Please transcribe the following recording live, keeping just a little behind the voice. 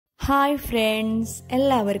Hi friends,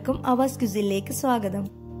 എല്ലാവർക്കും അവാസ് ക്യൂസിനിലേക്ക് സ്വാഗതം.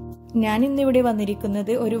 ഞാൻ ഇന്നിവിടെ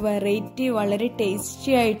വന്നിരിക്കുന്നത് ഒരു വെറൈറ്റി വളരെ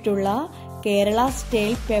ടേസ്റ്റി ആയിട്ടുള്ള കേരള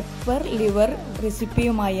സ്റ്റൈൽ പെപ്പർ ലിവർ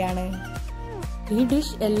റെസിപ്പിയുമായാണ്. ഈ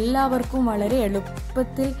ഡിഷ് എല്ലാവർക്കും വളരെ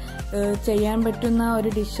എളുപ്പത്തിൽ ചെയ്യാൻ പറ്റുന്ന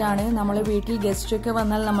ഒരു ഡിഷാണ്. നമ്മൾ വീട്ടിൽ ഗസ്റ്റ് ഒക്കെ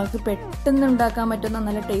വന്നാൽ നമുക്ക് പെട്ടെന്ന് ഉണ്ടാക്കാൻ പറ്റുന്ന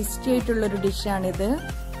നല്ല ടേസ്റ്റി ആയിട്ടുള്ളൊരു ഡിഷാണിത്.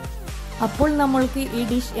 അപ്പോൾ നമ്മൾക്ക് ഈ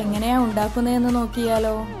ഡിഷ് എങ്ങനെയാണ് ഉണ്ടാക്കുന്നതെന്ന്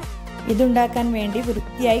നോക്കിയാലോ. ഇതുണ്ടാക്കാൻ വേണ്ടി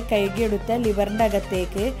വൃത്തിയായി കഴുകിയെടുത്ത ലിവറിൻ്റെ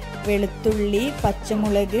അകത്തേക്ക് വെളുത്തുള്ളി,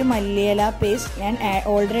 പച്ചമുളക്, മല്ലിയില പേസ്റ്റ് ഞാൻ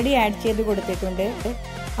ഓൾറെഡി ആഡ് ചെയ്ത് കൊടുത്തിട്ടുണ്ട്.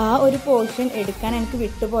 ആ ഒരു പോർഷൻ എടുക്കാൻ എനിക്ക്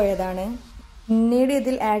വിട്ടുപോയതാണ്. പിന്നീട്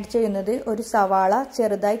ഇതിൽ ആഡ് ചെയ്യുന്നത് ഒരു സവാള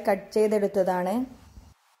ചെറുതായി കട്ട് ചെയ്തെടുത്തതാണ്.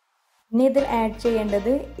 ഇനി ഇതിൽ ആഡ്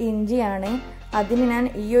ചെയ്യേണ്ടത് ഇഞ്ചിയാണ്. അതിന് ഞാൻ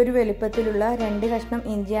ഈ ഒരു വലുപ്പത്തിലുള്ള 2 കഷ്ണം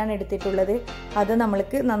ഇഞ്ചിയാണ് എടുത്തിട്ടുള്ളത്. അത്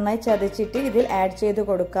നമ്മൾക്ക് നന്നായി ചതച്ചിട്ട് ഇതിൽ ആഡ് ചെയ്ത്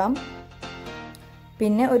കൊടുക്കാം.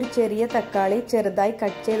 പിന്നെ ഒരു ചെറിയ തക്കാളി ചെറുതായി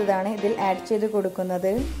കട്ട് ചെയ്തതാണ് ഇതിൽ ആഡ് ചെയ്ത്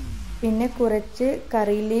കൊടുക്കുന്നത്. പിന്നെ കുറച്ച്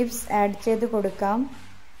കറി ലീവ്സ് ആഡ് ചെയ്ത് കൊടുക്കാം.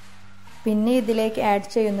 പിന്നെ ഇതിലേക്ക് ആഡ്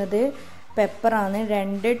ചെയ്യുന്നത് പെപ്പറാണ്.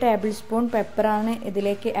 2 ടേബിൾ സ്പൂൺ പെപ്പറാണ്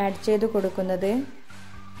ഇതിലേക്ക് ആഡ് ചെയ്ത് കൊടുക്കുന്നത്.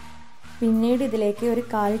 പിന്നീട് ഇതിലേക്ക് ഒരു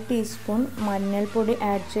 1/4 ടീസ്പൂൺ മഞ്ഞൾപ്പൊടി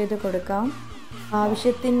ആഡ് ചെയ്ത് കൊടുക്കാം.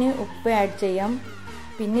 ആവശ്യത്തിന് ഉപ്പ് ആഡ് ചെയ്യാം.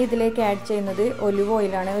 പിന്നെ ഇതിലേക്ക് ആഡ് ചെയ്യുന്നത് ഒലിവ്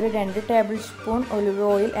ഓയിലാണ്. ഒരു 2 table spoon olive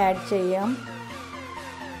oil add ചെയ്യാം.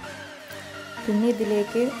 പിന്നെ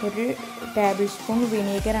ഇതിലേക്ക് ഒരു ടേബിൾ സ്പൂൺ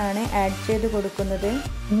വിനീഗറാണ് ആഡ് ചെയ്ത് കൊടുക്കുന്നത്.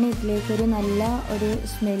 പിന്നെ ഇതിലേക്ക് ഒരു നല്ല ഒരു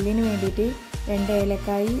സ്മെല്ലിന് വേണ്ടിയിട്ട് 2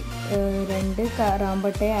 ഏലക്കായി 2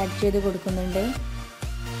 കറാമ്പട്ട ആഡ് ചെയ്ത് കൊടുക്കുന്നുണ്ട്.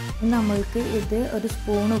 നമ്മൾക്ക് ഇത് ഒരു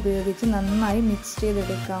സ്പൂൺ ഉപയോഗിച്ച് നന്നായി മിക്സ്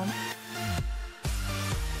ചെയ്തെടുക്കാം.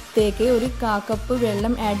 ഇതിലേക്ക് ഒരു 1/4 കപ്പ്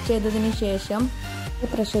വെള്ളം ആഡ് ചെയ്തതിന് ശേഷം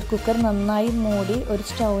പ്രഷർ കുക്കർ നന്നായി മൂടി ഒരു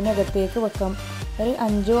സ്റ്റൗവിനകത്തേക്ക് വെക്കാം. ഒരു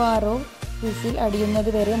 5-6 വിസിൽ അടിയുന്നത്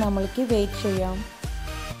വരെ നമ്മൾക്ക് വെയിറ്റ് ചെയ്യാം.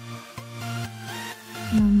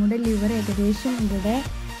 നമ്മുടെ ലിവർ ഏകദേശം ഇവിടെ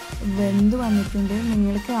വെന്ത് വന്നിട്ടുണ്ട്.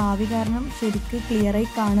 നിങ്ങൾക്ക് ആവി കാരണം ശരിക്ക് ക്ലിയറായി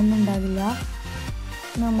കാണുന്നുണ്ടാവില്ല.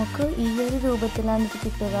 നമുക്ക് ഈ ഒരു രൂപത്തിലാണ് ഇത്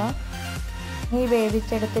കിട്ടുക. ഈ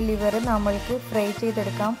വേവിച്ചെടുത്ത ലിവർ നമ്മൾക്ക് ഫ്രൈ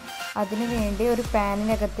ചെയ്തെടുക്കാം. അതിനു വേണ്ടി ഒരു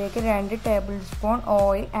പാനിനകത്തേക്ക് 2 ടേബിൾ സ്പൂൺ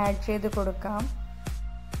ഓയിൽ ആഡ് ചെയ്ത് കൊടുക്കാം.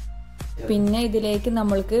 പിന്നെ ഇതിലേക്ക്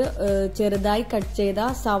നമ്മൾക്ക് ചെറുതായി കട്ട് ചെയ്ത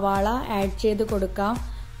സവാള ആഡ് ചെയ്ത് കൊടുക്കാം.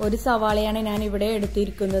 ഒരു സവാളയാണ് ഞാൻ ഇവിടെ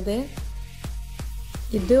എടുത്തിരിക്കുന്നത്.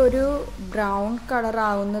 ഇത് ഒരു ബ്രൗൺ കളർ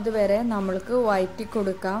ആവുന്നത് വരെ നമ്മൾക്ക് വഴറ്റി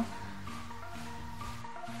കൊടുക്കാം.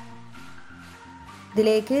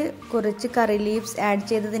 ഇതിലേക്ക് കുറച്ച് കറി ലീവ്സ് ആഡ്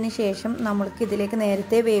ചെയ്തതിന് ശേഷം നമ്മൾക്ക് ഇതിലേക്ക്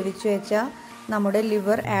നേരത്തെ വേവിച്ചു വെച്ച നമ്മുടെ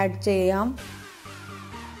ലിവർ ആഡ് ചെയ്യാം.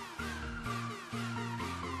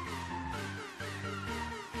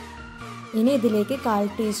 ഇനി ഇതിലേക്ക് 1/4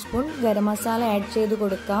 ടീസ്പൂൺ ഗരം മസാല ആഡ് ചെയ്ത്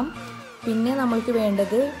കൊടുക്കാം. പിന്നെ നമ്മൾക്ക്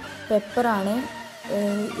വേണ്ടത് പെപ്പറാണ്.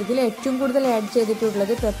 ഇതിൽ ഏറ്റവും കൂടുതൽ ആഡ്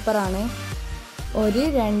ചെയ്തിട്ടുള്ളത് പെപ്പറാണ്. ഒരു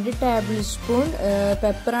 2 ടേബിൾ സ്പൂൺ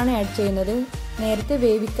പെപ്പറാണ് ആഡ് ചെയ്യുന്നത്. നേരത്തെ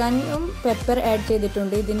വേവിക്കാനും പെപ്പർ ആഡ്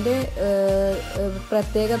ചെയ്തിട്ടുണ്ട്. ഇതിൻ്റെ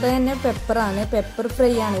പ്രത്യേകത തന്നെ പെപ്പറാണ്. പെപ്പർ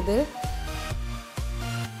ഫ്രൈ ആണിത്.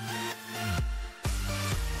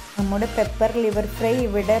 നമ്മുടെ പെപ്പർ ലിവർ ഫ്രൈ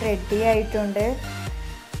ഇവിടെ റെഡി ആയിട്ടുണ്ട്.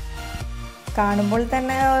 കാണുമ്പോൾ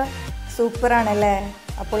തന്നെ സൂപ്പറാണല്ലേ.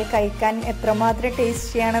 അപ്പോൾ കഴിക്കാൻ എത്രമാത്രം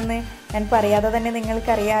ടേസ്റ്റിയാണെന്ന് ഞാൻ പറയാതെ തന്നെ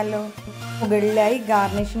നിങ്ങൾക്കറിയാമല്ലോ. മുകളിലായി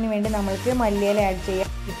ഗാർണിഷിന് വേണ്ടി നമ്മൾക്ക് മല്ലിയില ആഡ് ചെയ്യാം.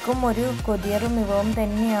 ഇതും ഒരു കൊതിയറും വിഭവം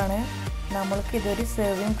തന്നെയാണ്. നമ്മൾക്ക് ഇതൊരു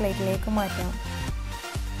സെർവിങ് പ്ലേറ്റിലേക്ക് മാറ്റാം.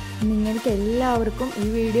 നിങ്ങൾക്ക് എല്ലാവർക്കും ഈ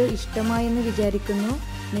വീഡിയോ ഇഷ്ടമായെന്ന് വിചാരിക്കുന്നു.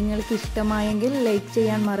 നിങ്ങൾക്ക് ഇഷ്ടമായെങ്കിൽ ലൈക്ക്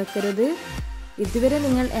ചെയ്യാൻ മറക്കരുത്. ഇതുവരെ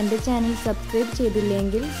നിങ്ങൾ എൻ്റെ ചാനൽ സബ്സ്ക്രൈബ്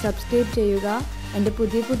ചെയ്തില്ലെങ്കിൽ സബ്സ്ക്രൈബ് ചെയ്യുക. എൻ്റെ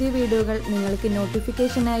പുതിയ വീഡിയോകൾ നിങ്ങൾക്ക്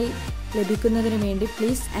നോട്ടിഫിക്കേഷനായി ലഭിക്കുന്നതിന് വേണ്ടി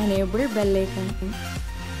പ്ലീസ് എനേബിൾ ബെൽ ഐക്കൺ.